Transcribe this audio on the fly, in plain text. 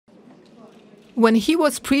When he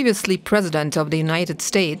was previously president of the United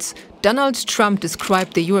States, Donald Trump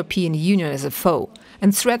described the European Union as a foe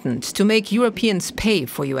and threatened to make Europeans pay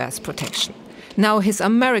for US protection. Now his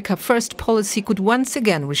America First policy could once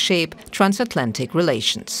again reshape transatlantic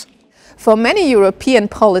relations. For many European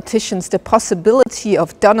politicians, the possibility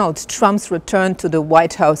of Donald Trump's return to the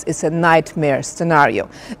White House is a nightmare scenario,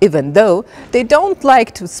 even though they don't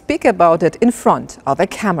like to speak about it in front of a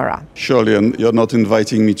camera. Surely you're not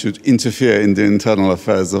inviting me to interfere in the internal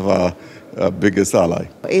affairs of our biggest ally.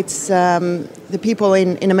 It's the people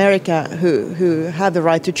in America who have the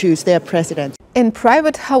right to choose their president. In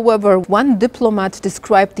private, however, one diplomat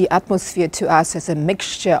described the atmosphere to us as a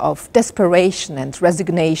mixture of desperation and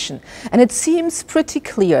resignation. And it seems pretty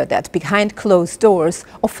clear that behind closed doors,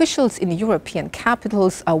 officials in European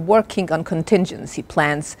capitals are working on contingency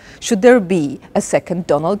plans should there be a second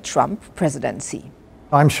Donald Trump presidency.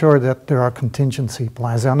 I'm sure that there are contingency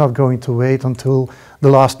plans. They're not going to wait until the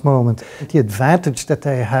last moment. The advantage that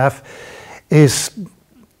they have is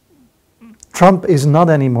Trump is not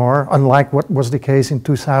anymore, unlike what was the case in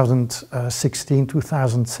 2016,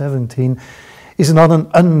 2017, is not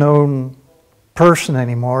an unknown person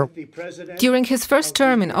anymore. During his first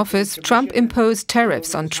term in office, Trump imposed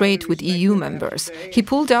tariffs on trade with EU members. He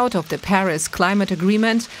pulled out of the Paris Climate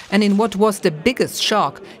Agreement, and in what was the biggest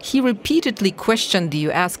shock, he repeatedly questioned the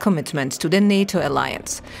US commitment to the NATO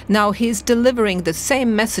alliance. Now he is delivering the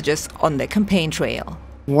same messages on the campaign trail.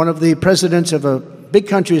 One of the presidents of a big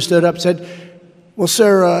country stood up and said, well,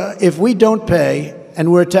 sir, if we don't pay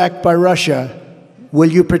and we're attacked by Russia,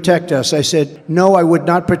 will you protect us? I said, no, I would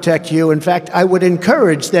not protect you. In fact, I would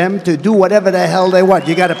encourage them to do whatever the hell they want.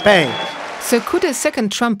 You got to pay. So could a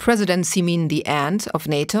second Trump presidency mean the end of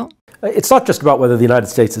NATO? It's not just about whether the United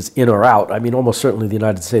States is in or out. I mean, almost certainly the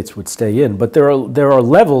United States would stay in. But there are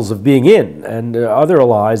levels of being in, and other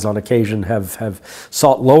allies on occasion have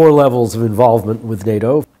sought lower levels of involvement with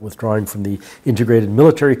NATO, withdrawing from the Integrated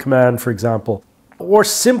Military Command, for example, or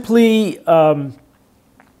simply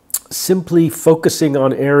focusing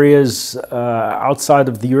on areas outside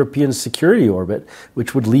of the European security orbit,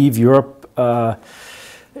 which would leave Europe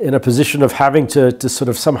in a position of having to sort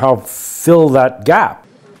of somehow fill that gap.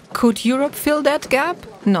 Could Europe fill that gap?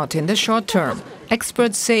 Not in the short term.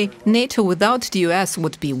 Experts say NATO without the US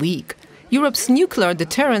would be weak. Europe's nuclear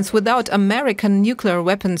deterrence without American nuclear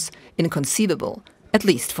weapons inconceivable, at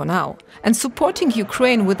least for now. And supporting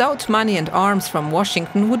Ukraine without money and arms from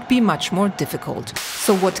Washington would be much more difficult.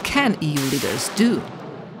 So what can EU leaders do?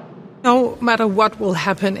 No matter what will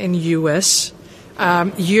happen in the US,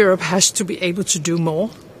 Europe has to be able to do more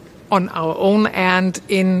on our own and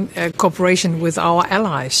in cooperation with our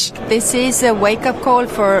allies. This is a wake-up call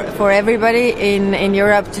for everybody in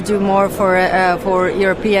Europe to do more for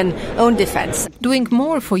European own defense. Doing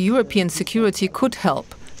more for European security could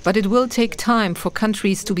help, but it will take time for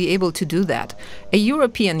countries to be able to do that. A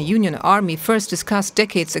European Union army first discussed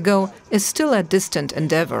decades ago is still a distant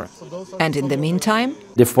endeavor. And in the meantime?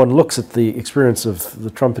 If one looks at the experience of the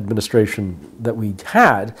Trump administration that we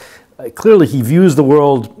had, clearly he views the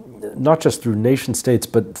world not just through nation states,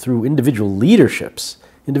 but through individual leaderships,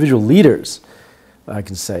 individual leaders, I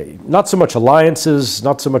can say. Not so much alliances,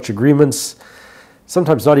 not so much agreements,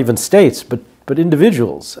 sometimes not even states, but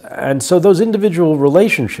individuals. And so those individual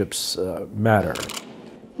relationships matter.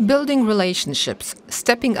 Building relationships,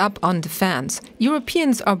 stepping up on defense,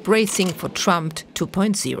 Europeans are bracing for Trump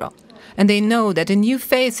 2.0. And they know that a new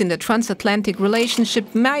phase in the transatlantic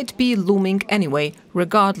relationship might be looming anyway,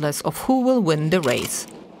 regardless of who will win the race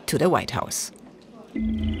to the White House.